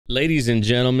Ladies and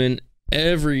gentlemen,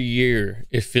 every year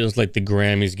it feels like the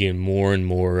Grammys get more and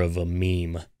more of a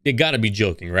meme. You gotta be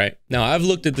joking, right? Now, I've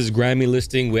looked at this Grammy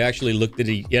listing. We actually looked at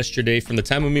it yesterday. From the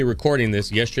time of me recording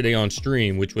this, yesterday on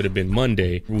stream, which would have been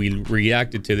Monday, we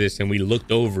reacted to this and we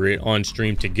looked over it on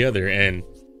stream together. And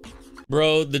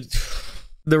bro,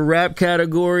 the rap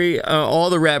category, all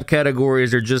the rap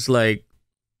categories are just like,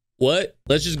 what?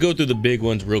 Let's just go through the big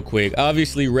ones real quick.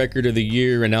 Obviously, record of the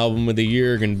year and album of the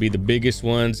year are going to be the biggest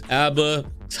ones. ABBA,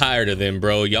 tired of them,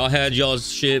 bro. Y'all had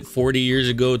y'all's shit 40 years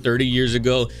ago, 30 years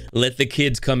ago. Let the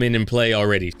kids come in and play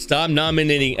already. Stop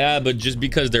nominating ABBA just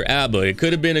because they're ABBA. It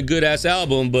could have been a good ass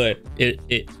album, but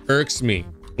it irks me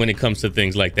when it comes to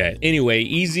things like that. Anyway,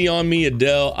 Easy on Me,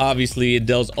 Adele. Obviously,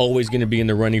 Adele's always going to be in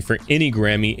the running for any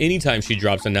Grammy. Anytime she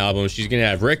drops an album, she's going to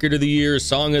have record of the year,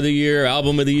 song of the year,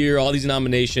 album of the year, all these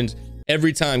nominations.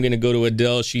 Every time going to go to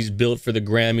Adele. She's built for the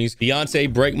Grammys.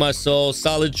 Beyonce, Break My Soul,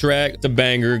 solid track. It's a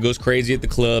banger. Goes crazy at the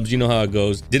clubs. You know how it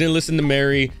goes. Didn't Listen to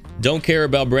Mary. Don't Care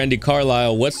About Brandy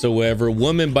Carlisle whatsoever.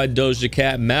 Woman by Doja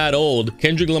Cat, Mad Old.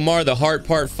 Kendrick Lamar, The Heart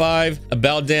Part 5.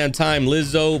 About Damn Time,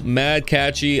 Lizzo, mad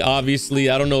catchy.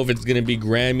 Obviously, I don't know if it's gonna be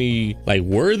Grammy like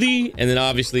worthy. And then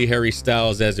obviously Harry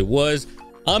Styles, As It Was.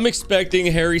 I'm expecting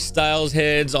Harry Styles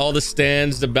heads, all the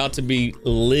stands about to be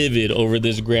livid over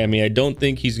this Grammy. I don't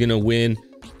think he's gonna win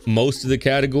most of the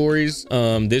categories.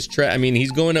 This track, I mean,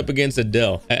 he's going up against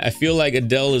Adele. I feel like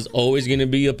Adele is always going to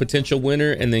be a potential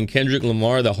winner, and then Kendrick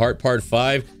Lamar, The Heart Part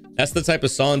 5, that's the type of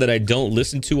song that I don't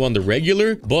listen to on the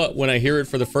regular, but when I hear it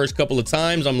for the first couple of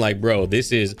times, I'm like, bro,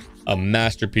 this is a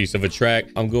masterpiece of a track.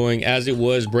 I'm going As It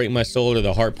Was, Break My Soul, to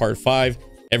The Heart Part 5.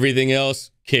 Everything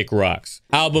else, kick rocks.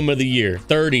 Album of the year,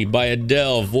 30 by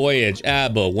Adele, Voyage,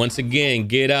 ABBA, once again,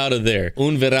 Get Out of There.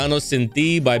 Un Verano Sin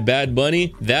Ti by Bad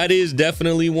Bunny. That is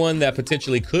definitely one that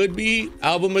potentially could be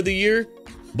album of the year,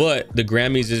 but the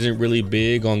Grammys isn't really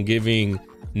big on giving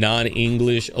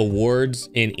non-English awards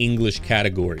in English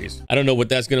categories. I don't know what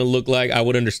that's gonna look like. I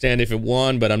would understand if it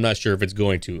won, but I'm not sure if it's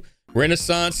going to.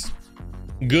 Renaissance,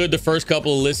 good. The first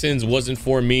couple of listens wasn't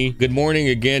for me. Good Morning,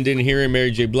 again, didn't hear it.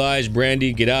 Mary J. Blige,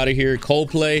 Brandy, Get Out of Here.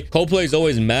 Coldplay is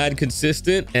always mad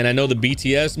consistent, and I know the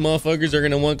BTS motherfuckers are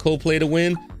gonna want Coldplay to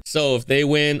win, so if they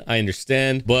win, I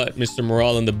understand. But Mr.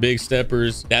 Morale and the Big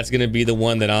Steppers, that's gonna be the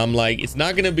one that I'm like, it's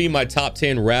not gonna be my top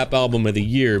 10 rap album of the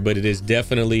year, but it is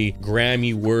definitely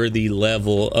Grammy worthy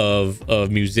level of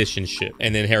musicianship.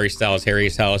 And then Harry Styles,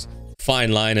 Harry's House,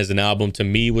 Fine Line as an album to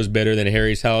me was better than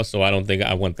Harry's House, so I don't think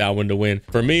I want that one to win.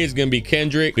 For me, it's gonna be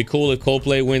Kendrick. Be cool if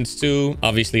Coldplay wins too.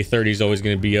 Obviously 30 is always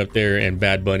gonna be up there, and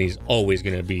Bad Bunny's always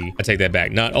gonna be, I take that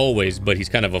back, not always, but he's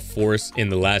kind of a force in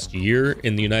the last year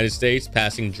in the United States,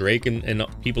 passing Drake and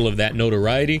people of that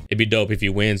notoriety. It'd be dope if he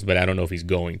wins, but I don't know if he's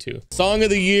going to. Song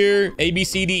of the year,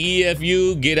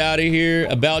 ABCDEFU, Get Out of Here,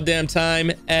 About Damn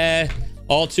Time,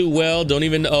 All Too Well, don't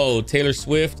even, oh, Taylor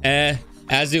Swift,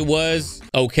 As It Was,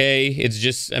 okay. It's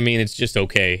just, I mean, it's just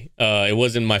okay. It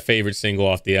wasn't my favorite single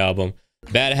off the album.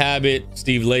 Bad Habit,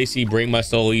 Steve Lacy, Break My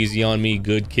Soul, Easy on Me,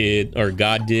 Good Kid, or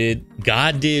God Did,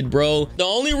 bro. The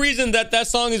only reason that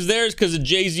song is there is because of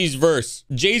Jay-Z's verse.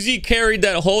 Jay-Z carried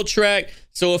that whole track.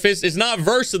 So if it's not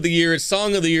verse of the year, it's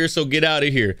song of the year, so Get Out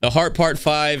of Here. The Heart Part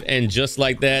 5 and Just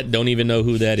Like That, don't even know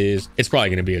who that is. It's probably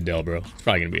gonna be Adele, bro. It's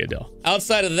probably gonna be Adele.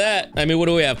 Outside of that, I mean, what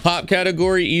do we have? Pop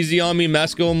category, Easy on Me,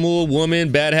 Masco Mule, Woman,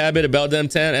 Bad Habit, About Them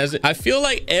 10. I feel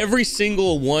like every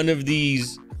single one of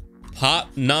these pop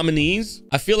nominees,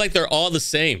 I feel like they're all the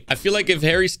same. I feel like if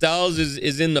Harry Styles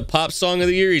is in the pop song of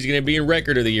the year, he's gonna be in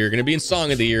record of the year, gonna be in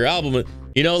song of the year, album,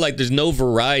 you know, like there's no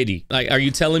variety. Like, are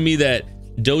you telling me that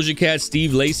Doja Cat,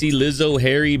 Steve Lacy, Lizzo,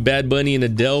 Harry, Bad Bunny, and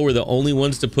Adele were the only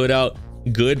ones to put out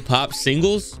good pop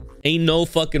singles? Ain't no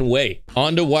fucking way.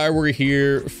 On to why we're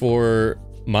here for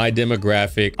my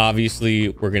demographic. Obviously,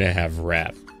 we're gonna have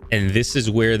rap. And this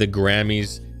is where the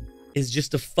Grammys is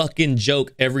just a fucking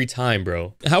joke every time,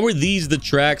 bro. How are these the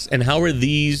tracks and how are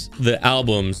these the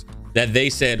albums that they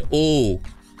said, oh,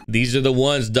 these are the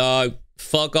ones, dog.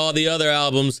 Fuck all the other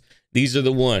albums. These are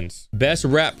the ones. Best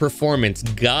rap performance,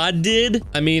 God Did.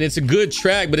 I mean, it's a good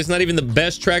track, but it's not even the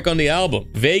best track on the album.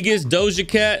 Vegas, Doja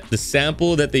Cat, the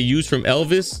sample that they used from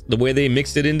Elvis, the way they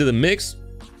mixed it into the mix,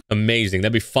 amazing.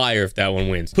 That'd be fire if that one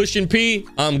wins. Pushin' P,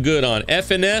 I'm good on.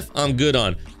 FNF, I'm good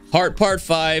on. Heart Part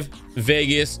 5,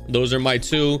 Vegas, those are my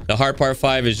two. The Heart Part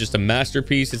 5 is just a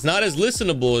masterpiece. It's not as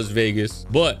listenable as Vegas,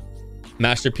 but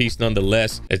masterpiece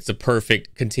nonetheless. It's a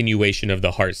perfect continuation of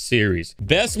the Heart series.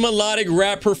 Best melodic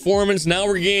rap performance. Now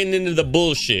we're getting into the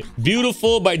bullshit.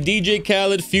 Beautiful by DJ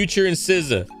Khaled, Future, and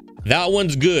SZA. That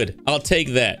one's good. I'll take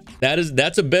that.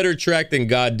 That's a better track than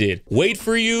God Did. Wait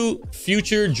for You,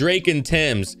 Future, Drake, and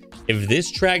Thames. If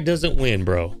this track doesn't win,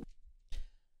 bro,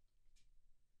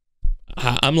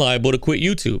 I'm liable to quit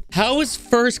YouTube. How is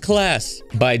First Class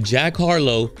by Jack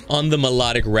Harlow on the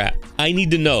melodic rap? I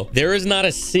need to know. There is not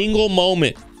a single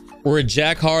moment where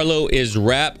Jack Harlow is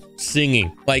rap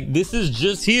singing. Like, this is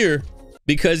just here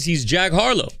because he's Jack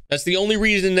Harlow. That's the only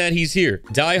reason that he's here.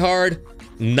 Die Hard,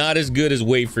 not as good as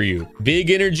Wait For You. Big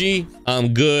Energy,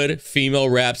 I'm good. Female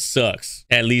rap sucks.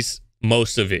 At least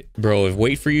most of it. Bro, if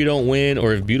Wait For You don't win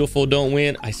or if Beautiful don't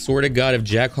win, I swear to God, if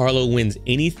Jack Harlow wins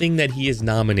anything that he is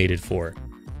nominated for,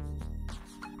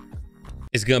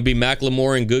 it's gonna be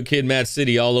Macklemore and Good Kid, Mad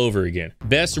City all over again.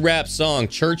 Best rap song,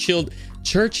 Churchill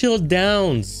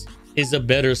Downs is a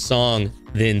better song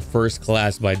than First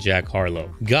Class by Jack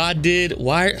Harlow. God Did,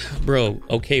 why? Bro,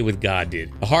 okay with God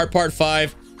Did. The Heart Part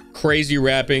 5, crazy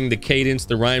rapping, the cadence,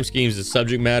 the rhyme schemes, the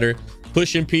subject matter.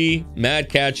 Pushin' P, mad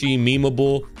catchy,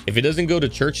 memeable. If it doesn't go to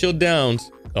Churchill Downs,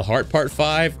 The Heart Part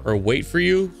 5, or Wait For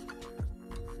You,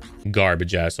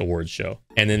 garbage ass award show.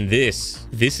 And then this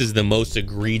is the most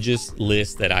egregious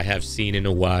list that I have seen in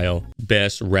a while.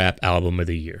 Best rap album of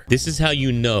the year. This is how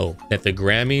you know that the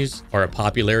Grammys are a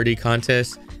popularity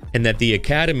contest and that the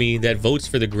Academy that votes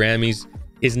for the Grammys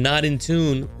is not in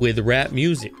tune with rap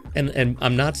music. And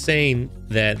I'm not saying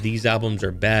that these albums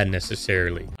are bad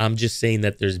necessarily. I'm just saying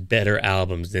that there's better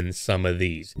albums than some of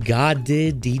these. God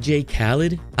Did, DJ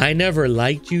Khaled, I Never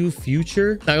Liked You,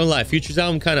 Future. Not gonna lie, Future's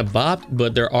album kind of bopped,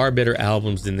 but there are better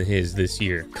albums than his this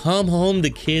year. Come Home,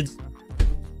 The Kids.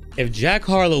 If Jack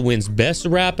Harlow wins Best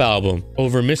Rap Album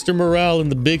over Mr. Morale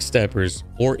and the Big Steppers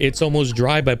or It's Almost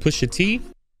Dry by Pusha T,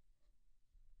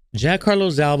 Jack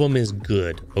Harlow's album is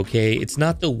good, okay? It's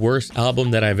not the worst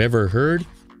album that I've ever heard,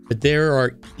 but there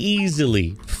are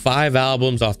easily 5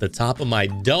 albums off the top of my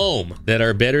dome that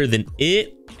are better than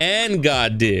it and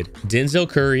God Did. Denzel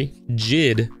Curry,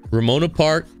 Jid, Ramona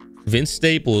Park, Vince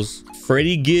Staples,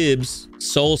 Freddie Gibbs,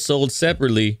 Soul Sold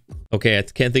Separately. Okay, I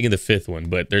can't think of the 5th one,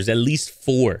 but there's at least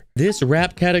 4. This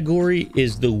rap category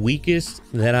is the weakest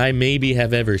that I maybe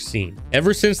have ever seen.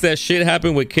 Ever since that shit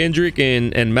happened with Kendrick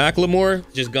and Macklemore,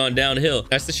 just gone downhill.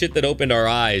 That's the shit that opened our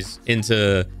eyes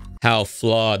into how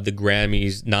flawed the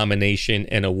Grammys nomination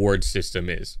and award system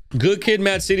is. Good Kid,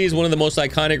 Mad City is one of the most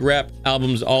iconic rap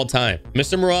albums all time.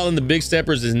 Mr. Morale and the Big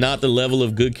Steppers is not the level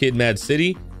of Good Kid, Mad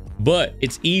City, but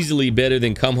it's easily better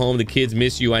than Come Home, The Kids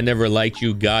Miss You, I Never Liked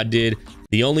You, God Did.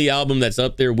 The only album that's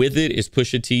up there with it is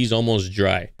Pusha T's Almost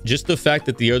Dry. Just the fact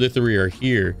that the other 3 are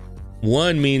here,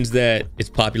 1 means that it's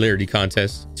popularity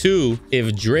contest. 2,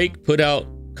 if Drake put out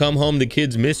Come Home, The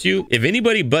Kids Miss You, if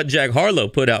anybody but Jack Harlow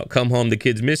put out Come Home, The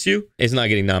Kids Miss You, it's not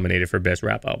getting nominated for Best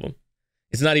Rap Album.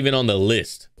 It's not even on the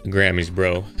list. The Grammys,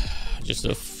 bro. Just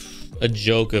a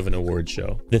joke of an award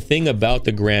show. The thing about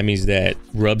the Grammys that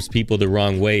rubs people the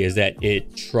wrong way is that it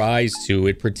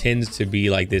pretends to be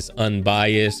like this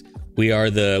unbiased, we are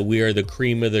the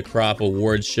cream of the crop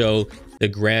award show. The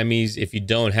Grammys, if you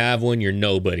don't have one, you're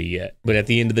nobody yet. But at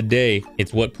the end of the day,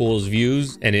 it's what pulls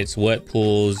views and it's what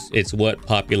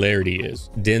popularity is.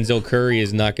 Denzel Curry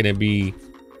is not going to be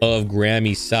of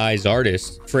Grammy size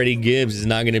artist. Freddie Gibbs is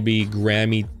not going to be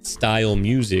Grammy style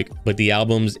music, but the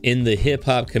albums in the hip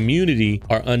hop community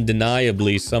are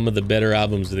undeniably some of the better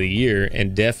albums of the year.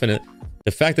 And definitely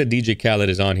the fact that DJ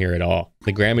Khaled is on here at all.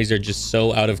 The Grammys are just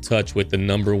so out of touch with the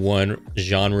 #1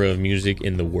 genre of music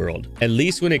in the world. At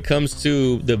least when it comes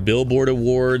to the Billboard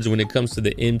Awards, when it comes to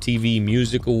the MTV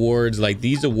Music Awards, like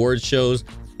these award shows,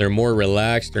 they're more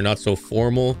relaxed, they're not so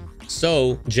formal.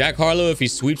 So Jack Harlow, if he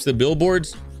sweeps the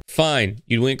billboards, fine,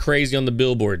 you went crazy on the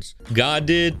billboards. God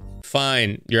Did,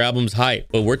 fine, your album's hype.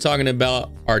 But we're talking about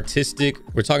artistic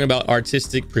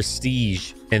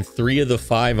prestige, and 3 of the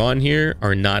 5 on here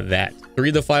are not that. 3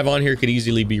 of the 5 on here could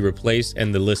easily be replaced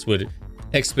and the list would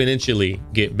exponentially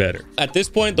get better. At this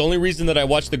point, the only reason that I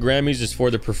watch the Grammys is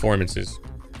for the performances.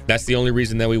 That's the only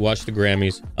reason that we watch the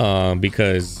Grammys,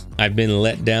 because I've been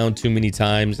let down too many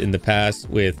times in the past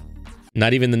with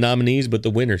not even the nominees, but the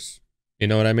winners. You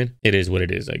know what I mean? It is what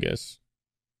it is, I guess.